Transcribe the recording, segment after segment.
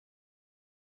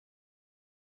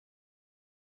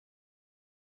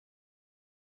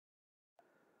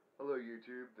Hello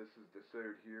YouTube, this is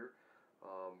Desode here.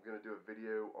 I'm going to do a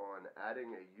video on adding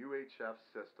a UHF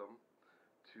system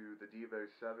to the Devo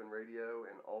 7 radio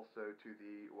and also to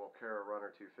the Walkera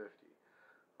Runner 250.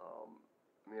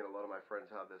 Me and a lot of my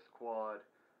friends have this quad.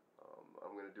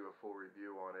 I'm going to do a full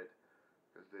review on it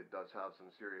because it does have some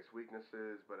serious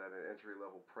weaknesses, but at an entry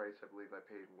level price I believe I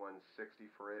paid $160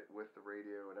 for it with the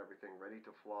radio and everything ready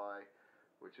to fly,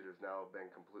 which it has now been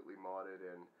completely modded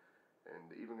and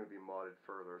even going to be modded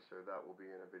further, so that will be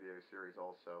in a video series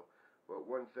also. But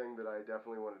one thing that I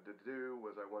definitely wanted to do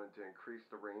was I wanted to increase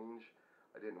the range.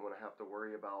 I didn't want to have to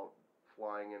worry about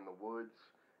flying in the woods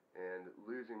and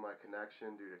losing my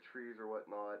connection due to trees or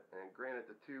whatnot. And granted,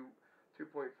 the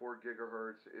 2.4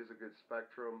 gigahertz is a good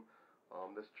spectrum.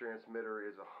 This transmitter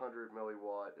is 100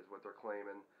 milliwatt is what they're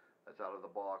claiming. That's out of the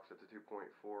box at the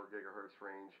 2.4 gigahertz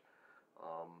range.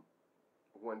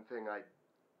 One thing I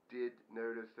did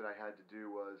notice that I had to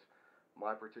do was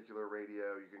my particular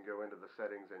radio, you can go into the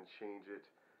settings and change it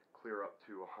clear up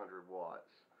to 100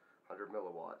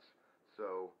 milliwatts.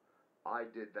 So I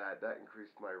did that. That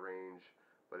increased my range,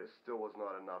 but it still was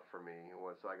not enough for me.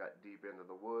 Once I got deep into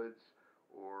the woods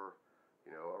or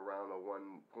around a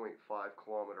 1.5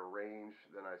 kilometer range,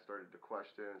 then I started to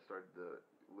question and started to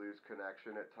lose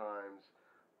connection at times.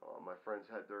 My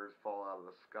friends had theirs fall out of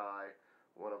the sky.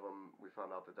 One of them, we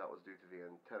found out that was due to the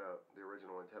antenna, the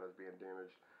original antennas being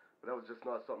damaged. But that was just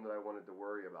not something that I wanted to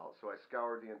worry about. So I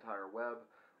scoured the entire web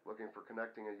looking for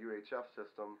connecting a UHF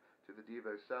system to the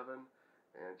Devo 7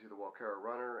 and to the Walkera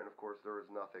Runner, and of course there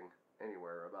was nothing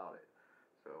anywhere about it.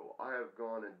 So I have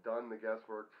gone and done the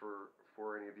guesswork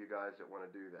for any of you guys that want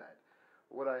to do that.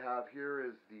 What I have here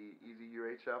is the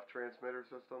EZUHF transmitter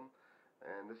system,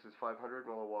 and this is 500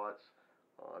 milliwatts.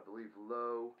 I believe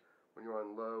low, when you're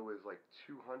on low, is like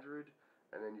 200,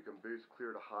 and then you can boost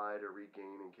clear to hide or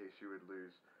regain in case you would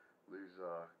lose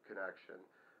connection.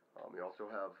 You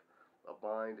also have a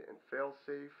bind and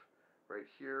fail-safe right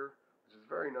here, which is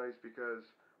very nice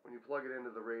because when you plug it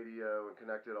into the radio and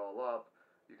connect it all up,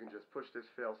 you can just push this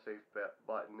fail-safe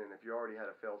button, and if you already had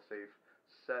a fail-safe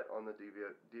set on the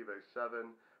Devo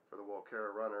 7 for the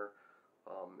Walkera Runner,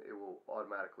 it will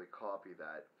automatically copy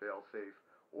that fail-safe.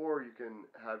 Or you can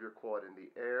have your quad in the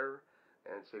air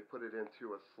and say put it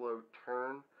into a slow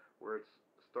turn where it's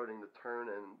starting to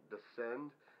turn and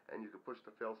descend, and you can push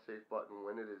the fail-safe button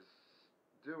when it is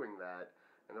doing that,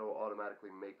 and it will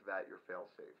automatically make that your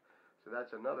fail-safe. So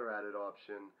that's another added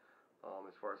option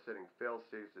as far as setting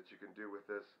fail-safes that you can do with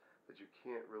this that you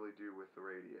can't really do with the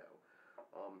radio.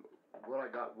 What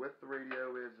I got with the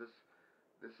radio is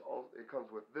it comes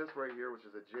with this right here, which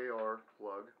is a JR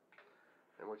plug.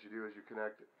 And what you do is you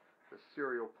connect the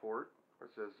serial port where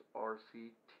it says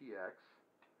RCTX.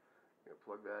 You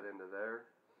plug that into there.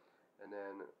 And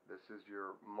then this is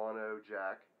your mono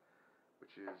jack,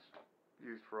 which is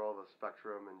used for all the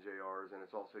Spectrum and JRs, and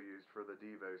it's also used for the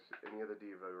Devos, any of the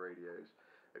Devo radios.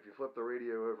 If you flip the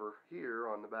radio over here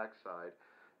on the back side,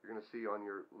 you're going to see on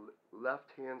your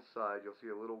left hand side, you'll see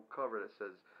a little cover that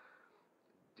says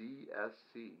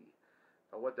DSC.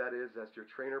 Now what that is, that's your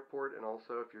trainer port, and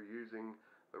also if you're using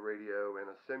the radio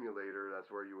in a simulator, that's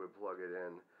where you would plug it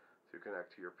in to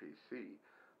connect to your PC.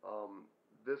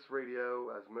 This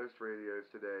radio, as most radios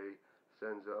today,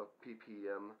 sends a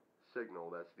PPM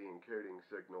signal. That's the encoding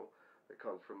signal that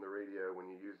comes from the radio when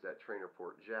you use that trainer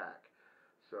port jack.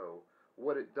 So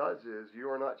what it does is you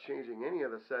are not changing any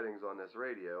of the settings on this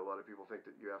radio. A lot of people think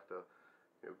that you have to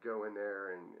go in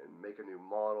there and make a new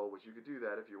model, which you could do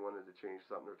that if you wanted to change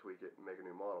something or tweak it and make a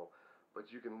new model.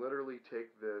 But you can literally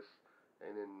take this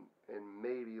and in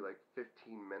maybe like 15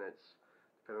 minutes,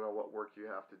 depending on what work you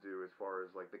have to do as far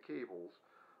as like the cables,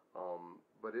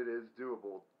 but it is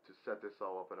doable to set this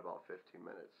all up in about 15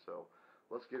 minutes. So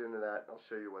let's get into that and I'll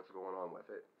show you what's going on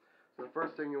with it. So the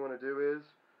first thing you want to do is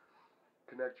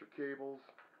connect your cables.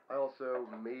 I also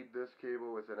made this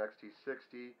cable with an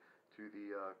XT60 to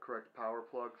the correct power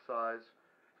plug size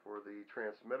for the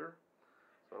transmitter.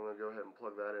 So I'm going to go ahead and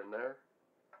plug that in there.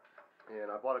 And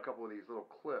I bought a couple of these little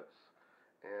clips,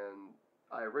 and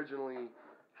I originally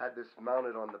had this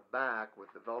mounted on the back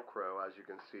with the Velcro, as you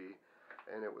can see,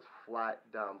 and it was flat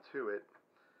down to it.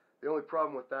 The only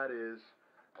problem with that is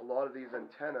a lot of these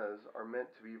antennas are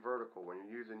meant to be vertical. When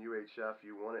you're using UHF,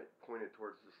 you want it pointed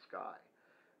towards the sky.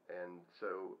 And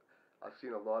so I've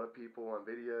seen a lot of people on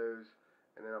videos,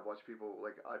 and then I've watched people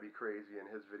like IB Crazy in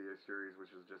his video series, which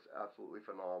is just absolutely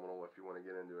phenomenal if you want to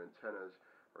get into antennas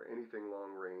or anything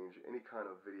long range, any kind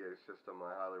of video system.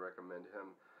 I highly recommend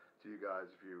him to you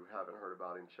guys. If you haven't heard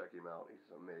about him, check him out. He's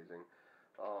amazing.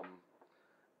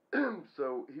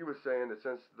 So he was saying that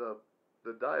since the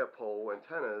the dipole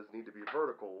antennas need to be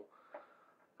vertical,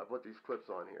 I put these clips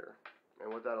on here. And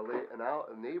what that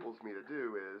enables me to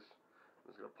do is,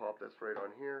 I'm just going to pop this right on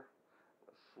here,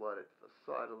 slide it to the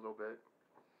side a little bit,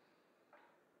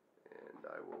 and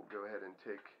I will go ahead and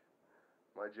take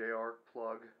my JR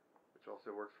plug, which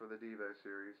also works for the Devo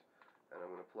series, and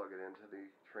I'm going to plug it into the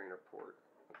trainer port.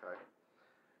 Okay.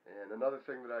 And another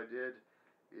thing that I did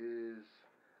is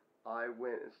I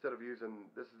went, instead of using,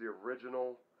 this is the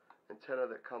original antenna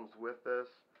that comes with this,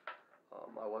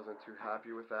 I wasn't too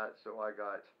happy with that, so I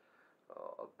got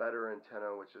a better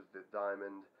antenna, which is the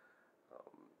diamond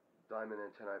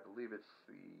antenna. I believe it's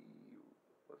the,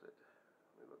 was it?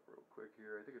 Let me look real quick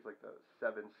here. I think it's like the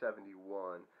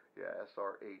 771. Yeah,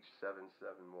 SRH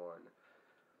 771.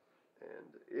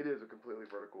 And it is a completely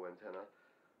vertical antenna.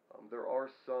 There are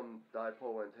some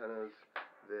dipole antennas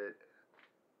that,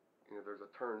 there's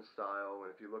a turnstile,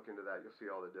 and if you look into that, you'll see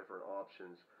all the different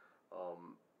options.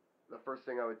 The first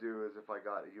thing I would do is, if I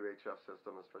got a UHF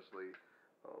system, especially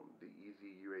the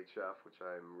EZUHF, which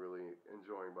I'm really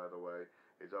enjoying, by the way,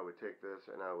 is I would take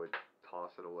this and I would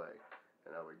toss it away,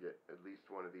 and I would get at least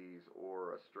one of these,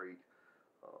 or a straight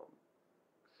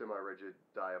semi-rigid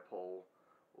dipole,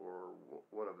 or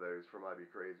one of those from I'd Be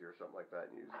Crazy or something like that,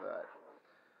 and use that.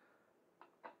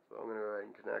 So I'm going to go ahead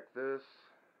and connect this.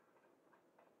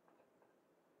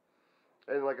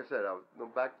 And like I said,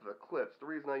 back to the clips. The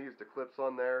reason I used the clips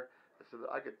on there is so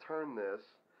that I could turn this,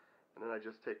 and then I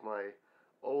just take my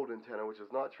old antenna, which is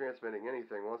not transmitting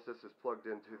anything. Once this is plugged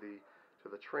into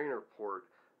the trainer port,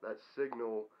 that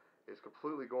signal is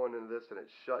completely going into this, and it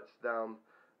shuts down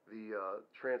the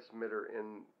transmitter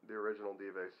in the original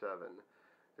Devo 7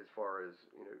 as far as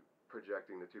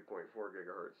projecting the 2.4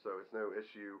 gigahertz. So it's no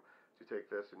issue to take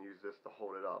this and use this to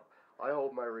hold it up. I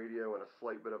hold my radio in a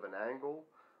slight bit of an angle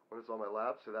when it's on my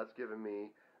lap, so that's giving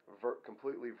me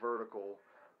completely vertical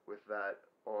with that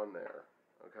on there.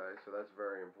 Okay, so that's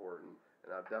very important,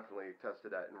 and I've definitely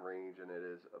tested that in range, and it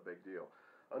is a big deal.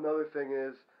 Another thing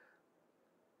is,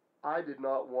 I did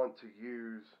not want to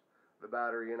use the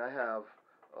battery, and I have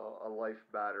a life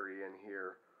battery in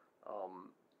here.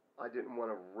 I didn't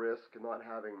want to risk not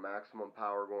having maximum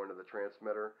power going to the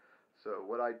transmitter, so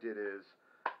what I did is,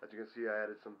 as you can see, I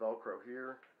added some Velcro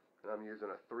here, and I'm using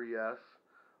a 3S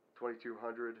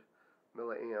 2200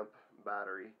 milliamp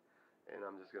battery, and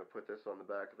I'm just going to put this on the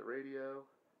back of the radio.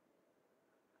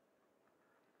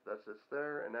 That sits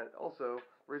there, and that also,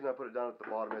 the reason I put it down at the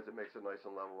bottom is it makes it nice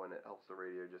and level, and it helps the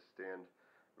radio just stand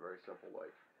very simple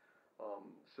like.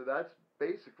 So that's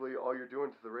basically all you're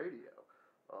doing to the radio.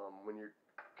 When you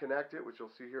connect it, which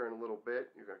you'll see here in a little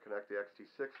bit, you're going to connect the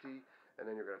XT60, and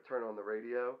then you're going to turn on the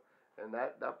radio, and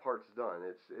that part's done.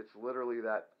 It's literally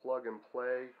that plug and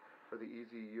play for the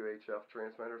EZUHF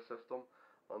transmitter system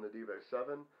on the Devo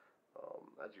 7.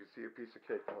 As you can see, a piece of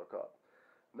cake to hook up.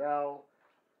 Now,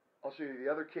 I'll show you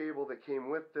the other cable that came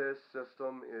with this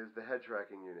system is the head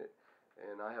tracking unit,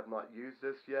 and I have not used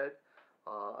this yet.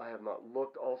 I have not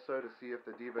looked also to see if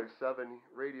the Devo 7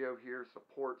 radio here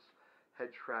supports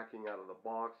head tracking out of the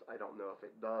box. I don't know if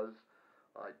it does.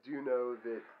 I do know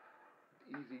that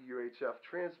EZUHF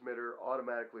transmitter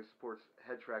automatically supports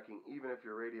head tracking even if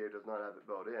your radio does not have it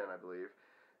built in, I believe.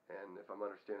 And if I'm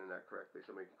understanding that correctly,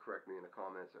 somebody can correct me in the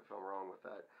comments if I'm wrong with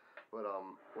that. But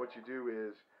what you do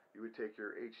is you would take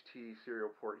your HT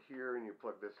serial port here and you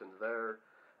plug this into there,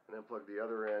 and then plug the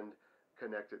other end,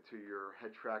 connect it to your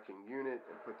head tracking unit,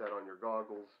 and put that on your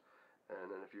goggles.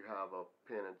 And then if you have a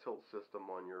pan and tilt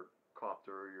system on your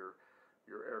copter, your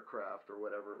aircraft, or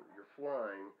whatever you're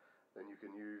flying, then you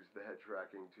can use the head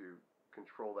tracking to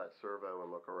control that servo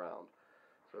and look around.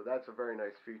 So that's a very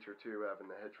nice feature too, having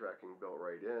the head tracking built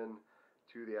right in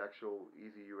to the actual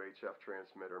EZUHF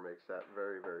transmitter makes that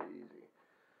very, very easy.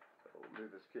 So we'll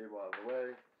move this cable out of the way.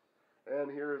 And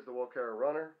here is the Walkera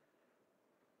Runner.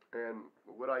 And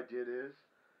what I did is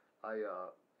I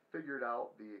figured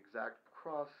out the exact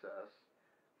process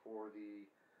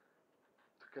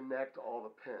to connect all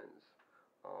the pins.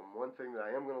 One thing that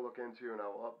I am going to look into, and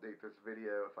I will update this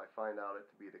video if I find out it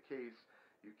to be the case,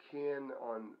 you can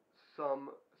on some,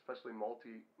 especially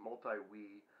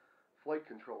multi-Wii flight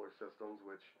controller systems,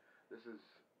 which this is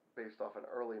based off an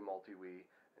early multi-Wii,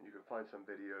 and you can find some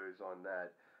videos on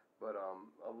that. But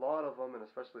a lot of them, and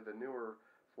especially the newer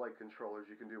flight controllers,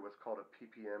 you can do what's called a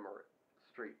PPM or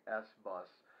straight S bus,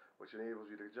 which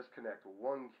enables you to just connect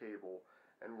one cable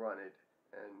and run it,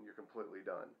 and you're completely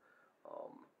done.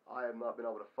 I have not been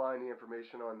able to find the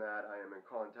information on that. I am in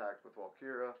contact with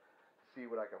Walkera to see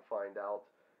what I can find out,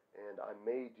 and I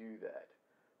may do that.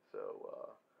 So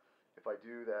if I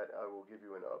do that, I will give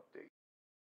you an update.